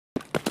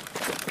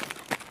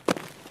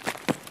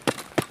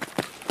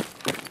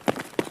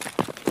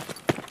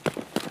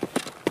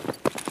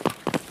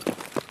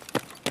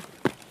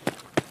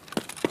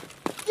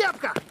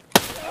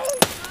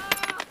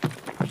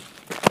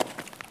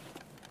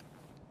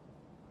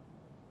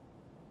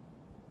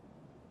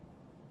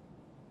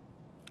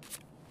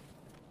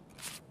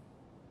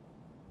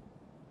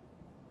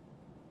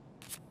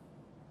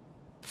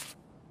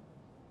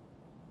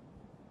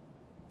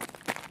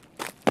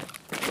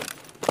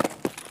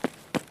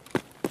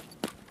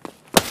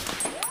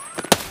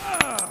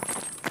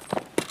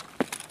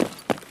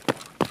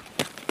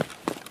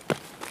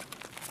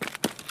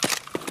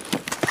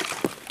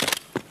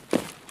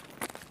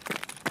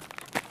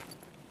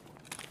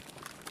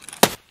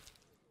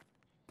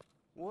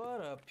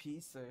What a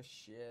piece of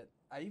shit.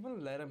 I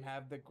even let him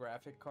have the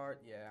graphic card.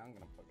 Yeah, I'm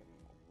gonna fucking...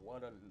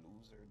 What a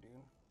loser, dude.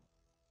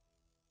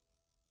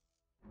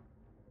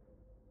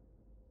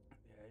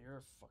 Yeah, you're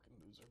a fucking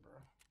loser, bro.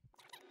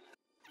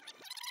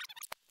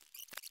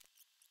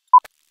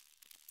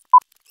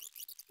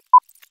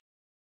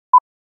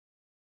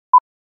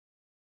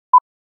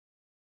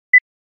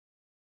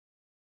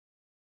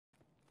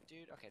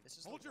 Dude, okay, this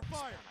is Hold the your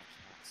worst fire! one I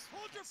can't see.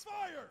 Hold I your can't spell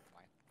fire!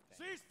 my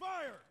thing. Cease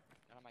fire!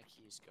 None of my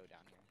keys go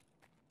down here.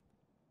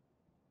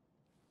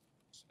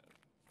 So,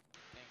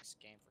 thanks,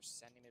 game, for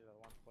sending me to the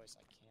one place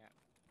I can't.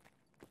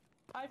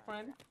 Hi,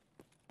 friend.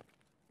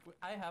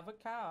 I have a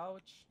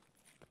couch.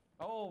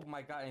 Oh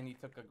my god, and he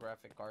took a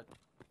graphic card.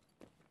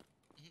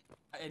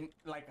 And,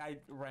 like, I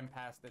ran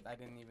past it. I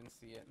didn't even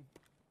see it.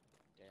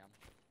 Damn.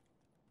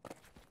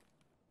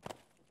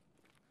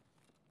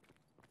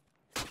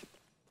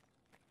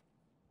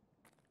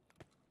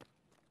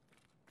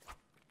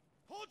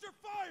 Hold your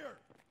fire!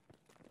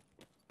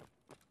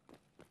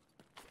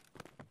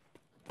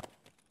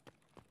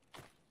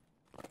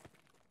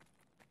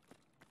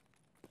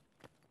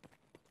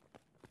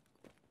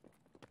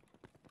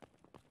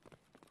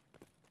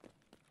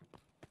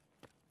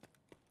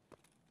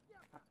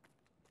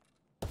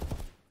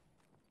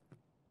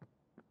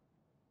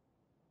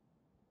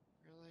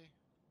 Really?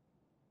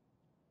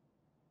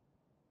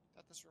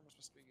 Thought this room was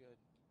supposed to be good.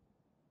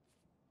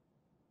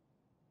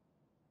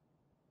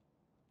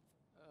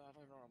 I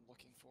don't even know what I'm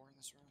looking for in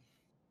this room.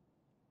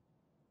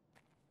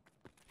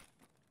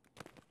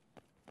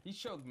 He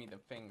showed me the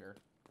finger.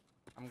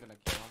 I'm gonna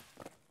kill him.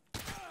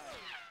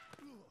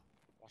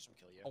 Watch him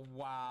kill you. Oh,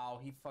 wow.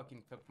 He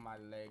fucking took my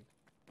leg.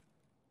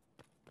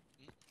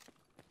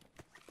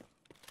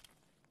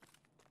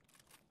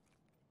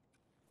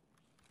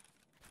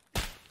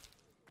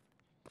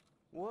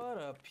 What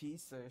a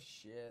piece of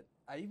shit.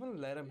 I even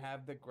let him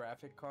have the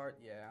graphic card.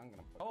 Yeah, I'm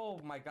gonna... Oh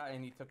my god,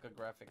 and he took a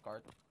graphic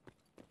card.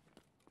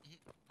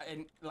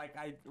 And, like,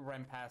 I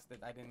ran past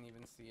it. I didn't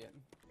even see it.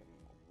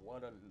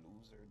 What a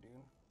loser, dude.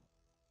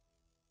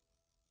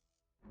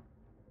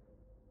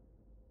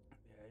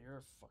 Yeah, you're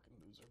a fucking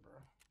loser, bro.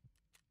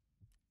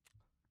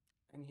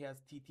 And he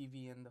has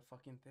TTV in the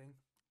fucking thing.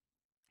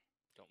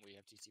 Don't we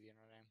have TTV in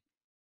our name?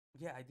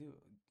 Yeah, I do.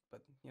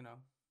 But, you know,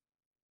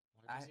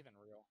 What if he's even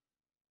real?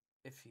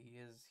 if he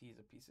is, he's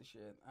a piece of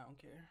shit. I don't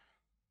care.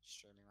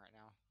 Streaming right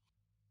now.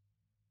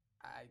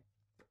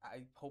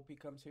 I hope he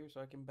comes here so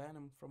I can ban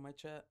him from my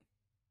chat.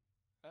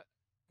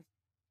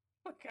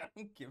 Like, I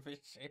don't give a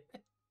shit.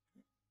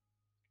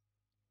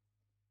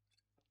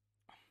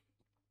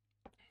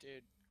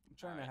 Dude. I'm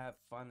trying to have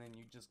fun and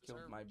you just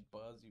killed my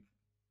buzz, you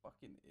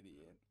fucking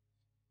idiot.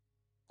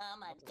 Oh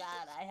my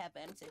god, I have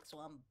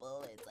M61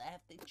 bullets. I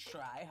have to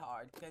try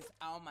hard because,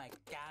 oh my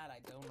god, I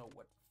don't know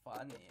what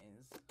fun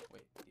is.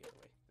 Wait, the other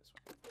way. This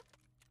way.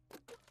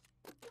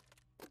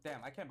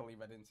 Damn, I can't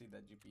believe I didn't see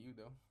that GPU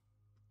though.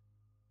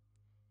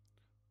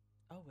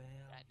 Oh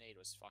well. That nade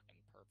was fucking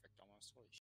perfect almost. Holy shit.